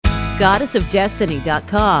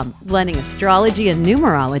goddessofdestiny.com, blending astrology and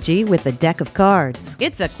numerology with a deck of cards.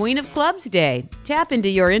 It's a Queen of Clubs day. Tap into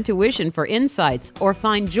your intuition for insights or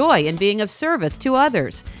find joy in being of service to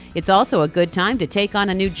others. It's also a good time to take on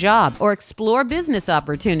a new job or explore business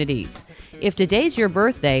opportunities. If today's your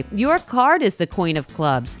birthday, your card is the Queen of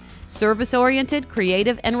Clubs. Service-oriented,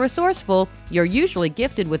 creative, and resourceful, you're usually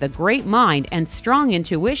gifted with a great mind and strong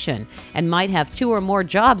intuition, and might have 2 or more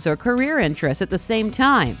jobs or career interests at the same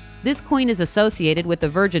time. This queen is associated with the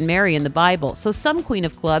Virgin Mary in the Bible, so some Queen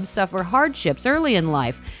of Clubs suffer hardships early in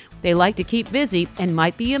life. They like to keep busy and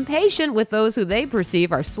might be impatient with those who they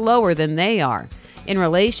perceive are slower than they are. In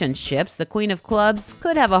relationships, the Queen of Clubs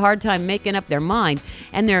could have a hard time making up their mind,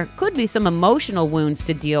 and there could be some emotional wounds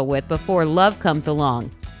to deal with before love comes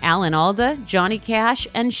along. Alan Alda, Johnny Cash,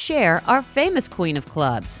 and Cher are famous Queen of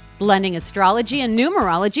Clubs. Blending astrology and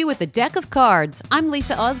numerology with a deck of cards. I'm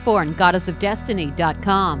Lisa Osborne,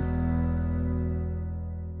 goddessofdestiny.com.